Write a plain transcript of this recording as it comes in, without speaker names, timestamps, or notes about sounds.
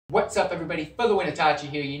What's up, everybody? FTWitachi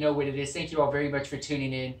here. You know what it is. Thank you all very much for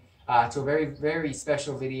tuning in to a very, very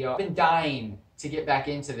special video. I've been dying to get back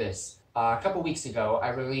into this. A couple weeks ago, I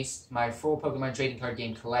released my full Pokemon trading card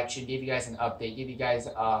game collection, gave you guys an update, gave you guys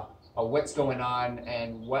what's going on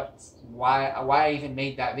and why I even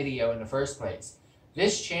made that video in the first place.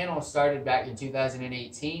 This channel started back in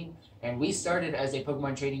 2018, and we started as a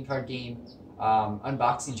Pokemon trading card game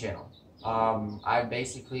unboxing channel. I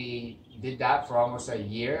basically did that for almost a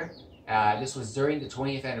year. This was during the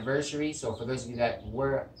 20th anniversary, so for those of you that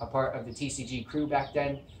were a part of the TCG crew back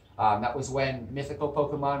then, that was when mythical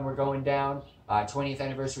Pokemon were going down, 20th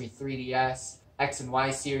anniversary 3DS, X and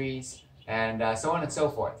Y series, and so on and so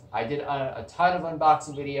forth. I did a ton of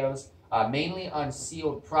unboxing videos, mainly on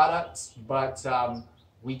sealed products, but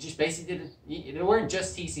we just basically did it weren't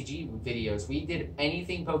just TCG videos. We did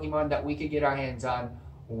anything Pokemon that we could get our hands on.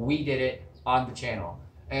 We did it on the channel.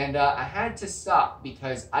 And I had to stop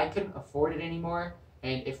because I couldn't afford it anymore.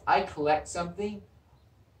 And if I collect something,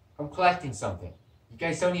 I'm collecting something. You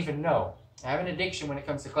guys don't even know. I have an addiction when it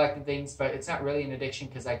comes to collecting things, but it's not really an addiction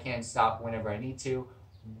because I can stop whenever I need to.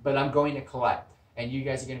 But I'm going to collect. And you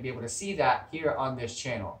guys are going to be able to see that here on this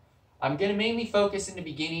channel. I'm going to mainly focus in the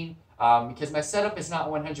beginning because my setup is not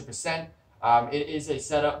 100%. It is a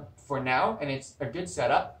setup for now, and it's a good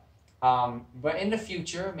setup. But in the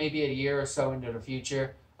future, maybe a year or so into the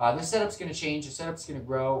future, the setup's going to change, the setup's going to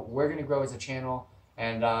grow, we're going to grow as a channel,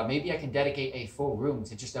 and maybe I can dedicate a full room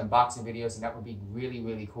to just unboxing videos, and that would be really,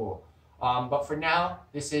 really cool. But for now,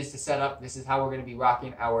 this is the setup, this is how we're going to be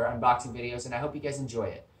rocking our unboxing videos, and I hope you guys enjoy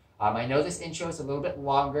it. I know this intro is a little bit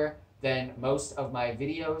longer than most of my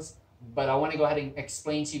videos, but I want to go ahead and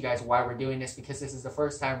explain to you guys why we're doing this, because this is the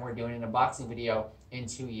first time we're doing an unboxing video in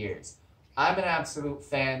 2 years. I'm an absolute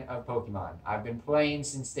fan of Pokemon. I've been playing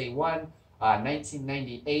since day one,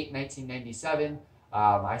 1998, 1997.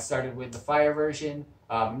 I started with the Fire version.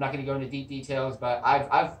 I'm not going to go into deep details, but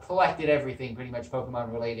I've collected everything pretty much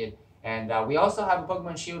Pokemon related. And we also have a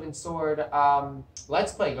Pokemon Shield and Sword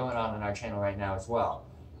Let's Play going on our channel right now as well.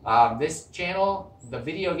 This channel, the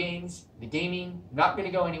video games, the gaming, not going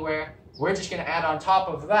to go anywhere. We're just going to add on top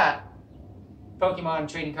of that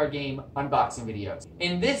Pokemon trading card game unboxing videos.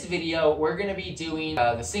 In this video, we're going to be doing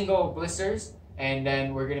the single blisters, and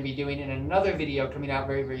then we're going to be doing in another video coming out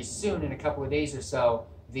very, very soon, in a couple of days or so,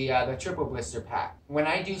 the triple blister pack. When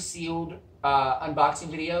I do sealed unboxing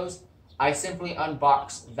videos, I simply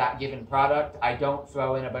unbox that given product. I don't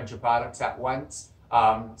throw in a bunch of products at once.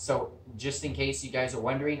 So just in case you guys are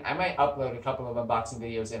wondering, I might upload a couple of unboxing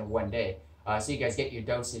videos in one day. So you guys get your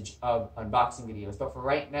dosage of unboxing videos. But for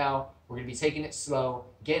right now, we're going to be taking it slow,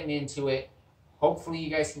 getting into it. Hopefully you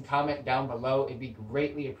guys can comment down below. It'd be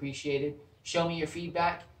greatly appreciated. Show me your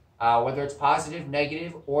feedback, whether it's positive,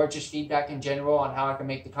 negative, or just feedback in general on how I can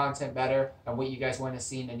make the content better and what you guys want to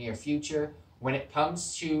see in the near future. When it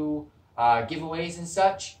comes to giveaways and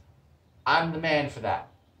such, I'm the man for that.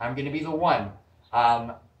 I'm going to be the one.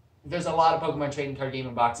 There's a lot of Pokemon trading card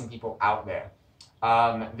game unboxing people out there.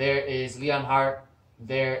 There is Leon Hart,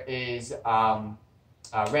 there is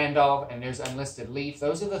Randolph, and there's Unlisted Leaf.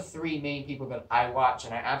 Those are the three main people that I watch,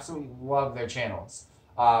 and I absolutely love their channels.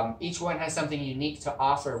 Each one has something unique to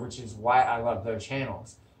offer, which is why I love their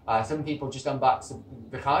channels. Some people just unbox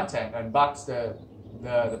the content, unbox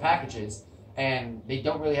the packages, and they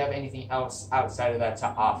don't really have anything else outside of that to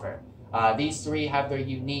offer. These three have their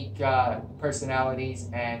unique personalities,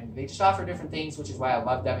 and they just offer different things, which is why I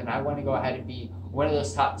love them, and I want to go ahead and be one of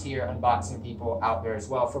those top tier unboxing people out there as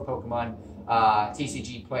well for Pokemon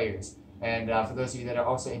TCG players. And for those of you that are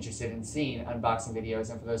also interested in seeing unboxing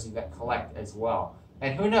videos, and for those of you that collect as well.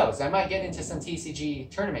 And who knows, I might get into some TCG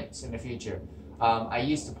tournaments in the future. I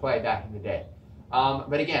used to play back in the day.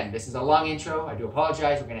 But again, this is a long intro. I do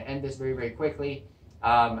apologize. We're going to end this very, very quickly.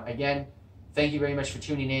 Again, thank you very much for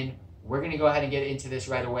tuning in. We're going to go ahead and get into this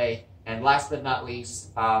right away. And last but not least,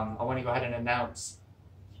 I want to go ahead and announce,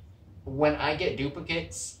 when I get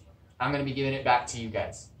duplicates, I'm going to be giving it back to you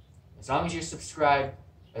guys. As long as you're subscribed,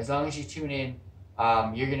 as long as you tune in,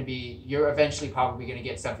 you're eventually probably going to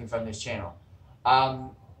get something from this channel.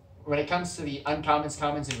 When it comes to the uncommons,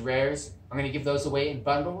 commons, and rares, I'm going to give those away in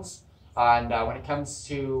bundles. And when it comes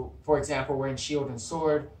to, for example, we're in Shield and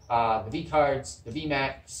Sword, the V cards, the V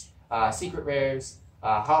Max, secret rares,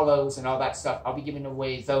 hollows, and all that stuff, I'll be giving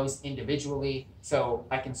away those individually so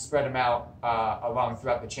I can spread them out along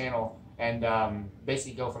throughout the channel and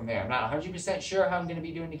basically go from there. I'm not 100% sure how I'm going to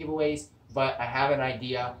be doing the giveaways, but I have an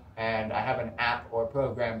idea, and I have an app or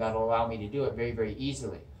program that will allow me to do it very, very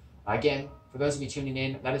easily. Again, for those of you tuning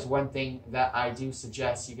in, that is one thing that I do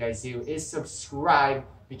suggest you guys do, is subscribe,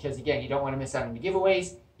 because again, you don't want to miss out on the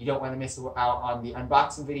giveaways. You don't want to miss out on the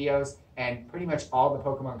unboxing videos and pretty much all the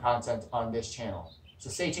Pokemon content on this channel. So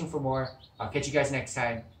stay tuned for more. I'll catch you guys next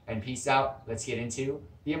time, and peace out. Let's get into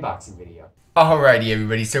the unboxing video. Alrighty,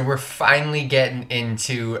 everybody, so we're finally getting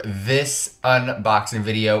into this unboxing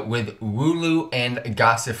video with Wooloo and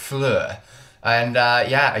Gossifleur. And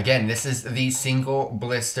yeah, again, this is the single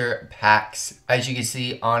blister packs, as you can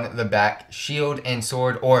see on the back, Shield and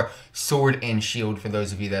Sword, or Sword and Shield for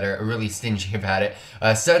those of you that are really stingy about it.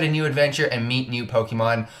 Start a new adventure and meet new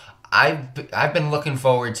Pokemon. I've been looking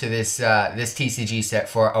forward to this this TCG set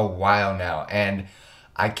for a while now, and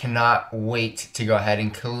I cannot wait to go ahead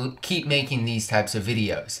and keep making these types of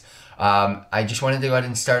videos. I just wanted to go ahead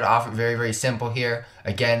and start off very, very simple here.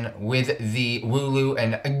 Again, with the Wooloo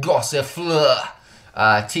and Gossifleur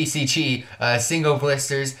TCG single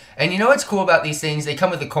blisters. And you know what's cool about these things? They come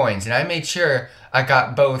with the coins, and I made sure I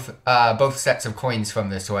got both sets of coins from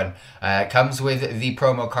this one. It comes with the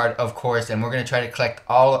promo card, of course, and we're gonna try to collect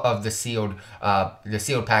all of the sealed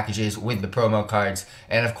packages with the promo cards.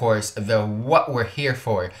 And of course, what we're here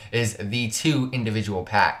for is the 2 individual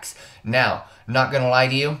packs. Now, not gonna lie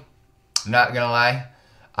to you. Not gonna lie,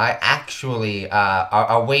 I actually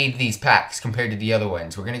I weighed these packs compared to the other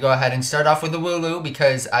ones. We're gonna go ahead and start off with the Wooloo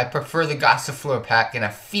because I prefer the Gossifleur pack and I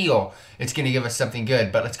feel it's gonna give us something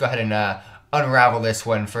good. But let's go ahead and unravel this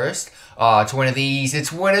one first. Oh, it's one of these.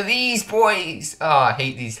 It's one of these, boys. Oh, I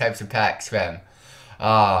hate these types of packs, fam.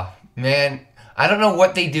 Oh, man. I don't know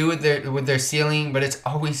what they do with their sealing, but it's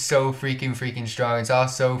always so freaking strong. It's all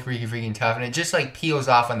so freaking tough, and it just like peels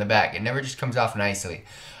off on the back. It never just comes off nicely.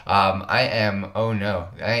 Oh no,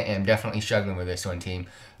 I am definitely struggling with this one, team.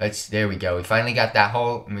 There we go. We finally got that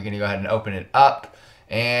hole, and we're gonna go ahead and open it up,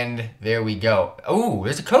 and there we go. Oh,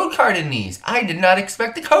 there's a code card in these. I did not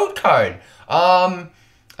expect the code card. I'm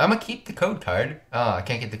gonna keep the code card. Oh, I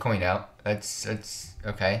can't get the coin out. That's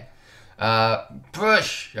okay.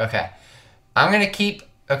 Push. Okay. I'm going to keep...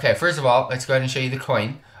 Okay, first of all, let's go ahead and show you the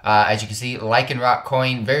coin. As you can see, Lycanroc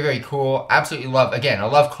coin. Very, very cool. Absolutely love... Again, I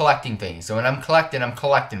love collecting things. So when I'm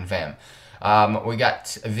collecting, fam. We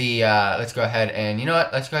got the... let's go ahead and... You know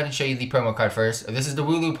what? Let's go ahead and show you the promo card first. This is the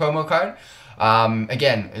Wooloo promo card.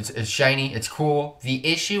 Again, it's shiny. It's cool. The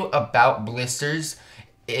issue about blisters,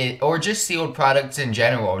 or just sealed products in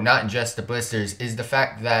general, not just the blisters, is the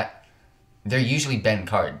fact that they're usually bent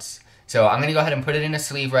cards. So I'm going to go ahead and put it in a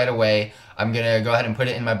sleeve right away. I'm going to go ahead and put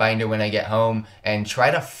it in my binder when I get home and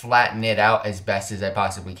try to flatten it out as best as I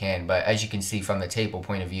possibly can. But as you can see from the table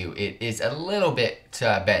point of view, it is a little bit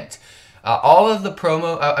bent. All of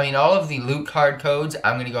the loot card codes,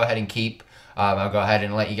 I'm going to go ahead and keep. I'll go ahead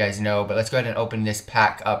and let you guys know. But let's go ahead and open this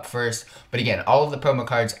pack up first. But again, all of the promo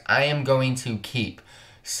cards I am going to keep.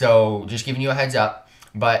 So just giving you a heads up.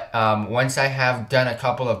 But once I have done a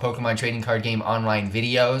couple of Pokemon Trading Card Game online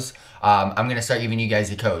videos, I'm going to start giving you guys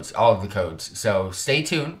the codes, all of the codes. So stay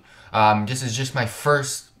tuned. This is just my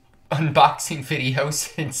first unboxing video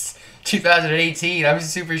since 2018. I'm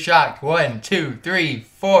super shocked. 1, 2, 3,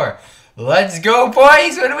 4. Let's go,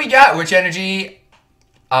 boys. What do we got? Which energy?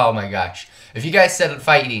 Oh my gosh. If you guys said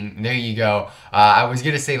fighting, there you go. I was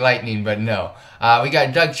going to say lightning, but no. We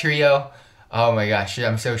got Doug Trio. Oh my gosh,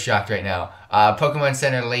 I'm so shocked right now. Pokemon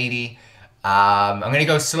Center Lady. I'm going to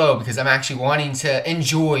go slow because I'm actually wanting to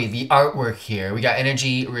enjoy the artwork here. We got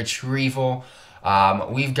Energy Retrieval.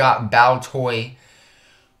 We've got Baltoy.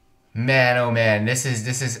 Man, oh man, this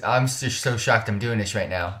is, I'm just so shocked I'm doing this right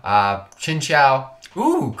now. Chinchou.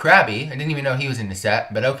 Ooh, Krabby. I didn't even know he was in the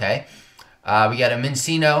set, but okay. We got a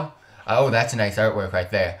Mincino. Oh, that's a nice artwork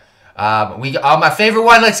right there. We got my favorite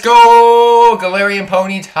one. Let's go! Galarian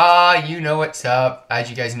Ponyta. You know what's up. As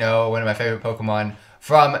you guys know, one of my favorite Pokemon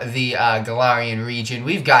from the Galarian region.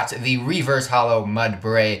 We've got the Reverse Holo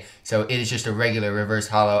Mudbray. So it is just a regular Reverse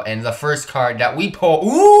Holo. And the first card that we pull...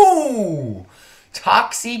 Ooh!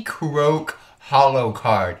 Toxicroak Holo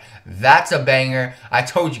card. That's a banger. I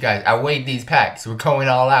told you guys, I weighed these packs. We're going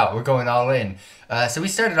all out. We're going all in. So we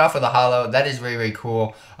started off with a holo. That is very, very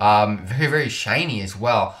cool. Very, very shiny as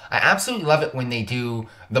well. I absolutely love it when they do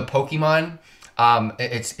the Pokemon.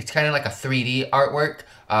 It's kind of like a 3D artwork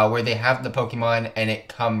where they have the Pokemon and it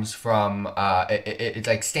comes from, it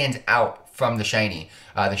like stands out from the shiny.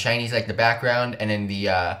 The shiny is like the background, and then the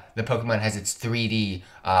Pokemon has its 3D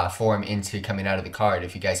form into coming out of the card,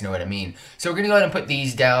 if you guys know what I mean. So we're going to go ahead and put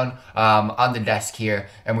these down on the desk here,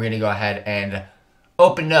 and we're going to go ahead and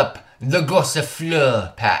open up the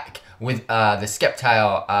Gossifleur pack with the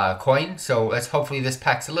Sceptile coin. So let's hopefully this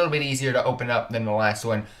pack's a little bit easier to open up than the last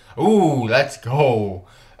one. Ooh, let's go.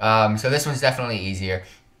 So this one's definitely easier.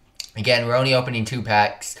 Again, we're only opening 2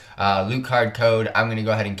 packs. Loot card code, I'm going to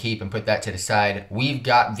go ahead and keep and put that to the side. We've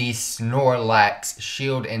got the Snorlax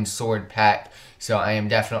Shield and Sword pack. So I am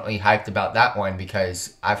definitely hyped about that one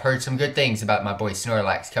because I've heard some good things about my boy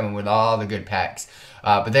Snorlax coming with all the good packs.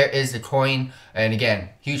 But there is the coin. And again,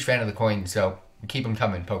 huge fan of the coin. So keep them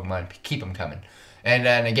coming, Pokemon. Keep them coming. And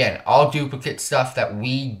then again, all duplicate stuff that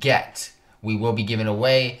we get, we will be giving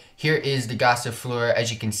away. Here is the Gossifleur.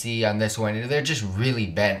 As you can see on this one, they're just really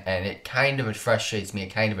bent, and it kind of frustrates me. It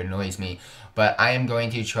kind of annoys me. But I am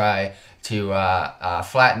going to try to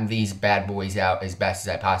flatten these bad boys out as best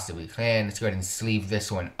as I possibly can. Let's go ahead and sleeve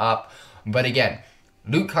this one up. But again,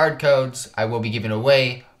 loot card codes I will be giving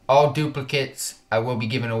away. All duplicates I will be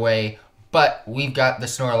giving away. But we've got the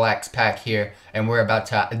Snorlax pack here, and we're about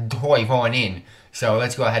to dive on in. So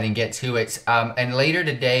let's go ahead and get to it. And later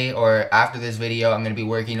today, or after this video, I'm going to be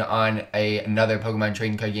working on another Pokemon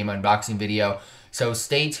trading card game unboxing video. So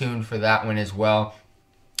stay tuned for that one as well.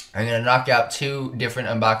 I'm going to knock out 2 different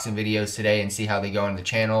unboxing videos today and see how they go on the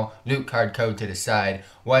channel. Loot card code to the side.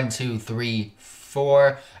 1, 2, 3,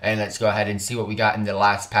 4. And let's go ahead and see what we got in the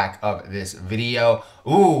last pack of this video.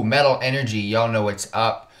 Ooh, Metal Energy. Y'all know what's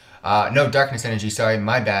up. No, Darkness Energy. Sorry,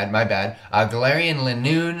 my bad. Galarian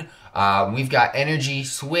Linoon. We've got Energy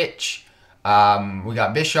Switch. We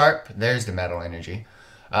got Bisharp. There's the Metal Energy.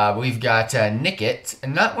 We've got Nickit.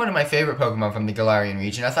 Not one of my favorite Pokemon from the Galarian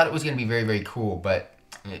region. I thought it was going to be very, very cool, but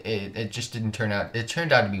it just didn't turn out. It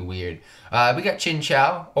turned out to be weird. We got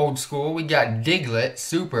Chinchou, old school. We got Diglett,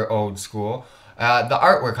 super old school. The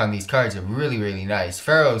artwork on these cards are really, really nice.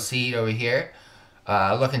 Pharaoh Seed over here,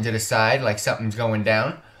 looking to the side like something's going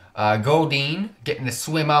down. Goldeen, getting the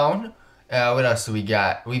swim on. What else do we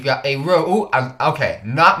got? We've got a okay,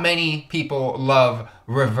 not many people love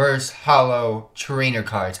reverse hollow trainer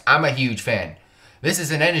cards. I'm a huge fan. This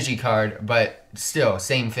is an energy card, but still,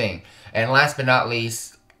 same thing. And last but not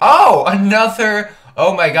least, oh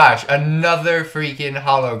my gosh, another freaking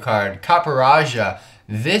hollow card. Caparaja.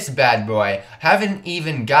 This bad boy. Haven't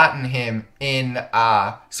even gotten him in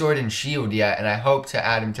Sword and Shield yet, and I hope to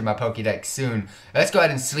add him to my Pokédex soon. Let's go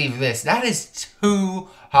ahead and sleeve this. That is 2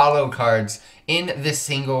 hollow cards in the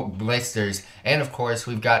single blisters. And of course,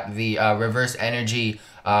 we've got the Reverse Energy,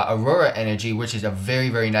 Aurora Energy, which is a very,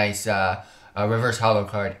 very nice reverse hollow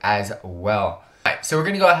card as well. Alright, so we're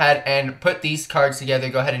going to go ahead and put these cards together,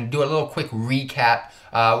 go ahead and do a little quick recap.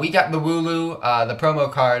 We got the Wooloo, the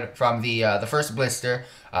promo card from the first blister.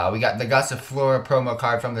 We got the Gossifleur promo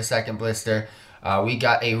card from the second blister. We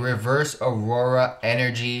got a reverse Aurora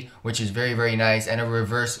Energy, which is very, very nice, and a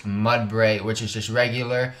reverse Mudbray, which is just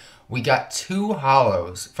regular. We got 2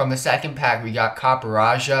 hollows. From the second pack, we got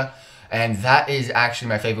Caparaja, and that is actually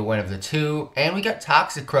my favorite one of the 2. And we got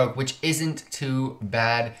Toxicroak, which isn't too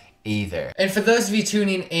bad either. And for those of you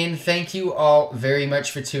tuning in, thank you all very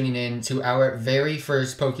much for tuning in to our very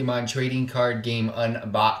first Pokemon trading card game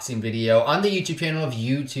unboxing video on the YouTube channel of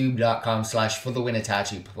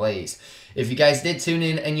youtube.com/FTWitachi plays. If you guys did tune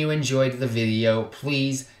in and you enjoyed the video,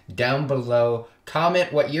 please down below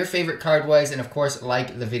comment what your favorite card was, and of course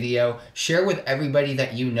like the video, share with everybody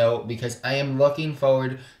that you know, because I am looking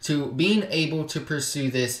forward to being able to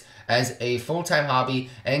pursue this as a full-time hobby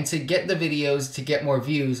and to get the videos to get more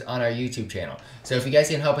views on our YouTube channel. So if you guys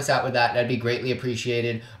can help us out with that, that'd be greatly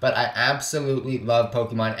appreciated. But I absolutely love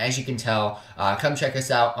Pokemon, as you can tell. Come check us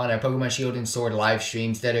out on our Pokemon Shield and Sword live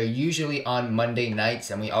streams that are usually on Monday nights,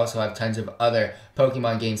 and we also have tons of other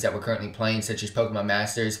Pokemon games that we're currently playing, such as Pokemon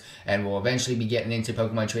Masters, and we'll eventually be getting into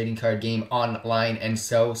Pokemon Trading Card Game online, and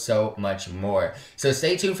so much more. So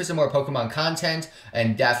stay tuned for some more Pokemon content,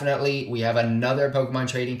 and definitely we have another Pokemon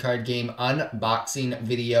Trading Card Game unboxing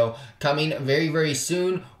video coming very, very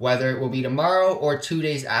soon, whether it will be tomorrow or 2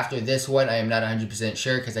 days after this one. I am not 100%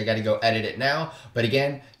 sure because I got to go edit it now. But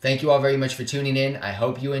again, thank you all very much for tuning in. I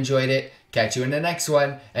hope you enjoyed it. Catch you in the next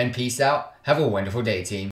one, and peace out. Have a wonderful day,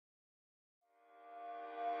 team.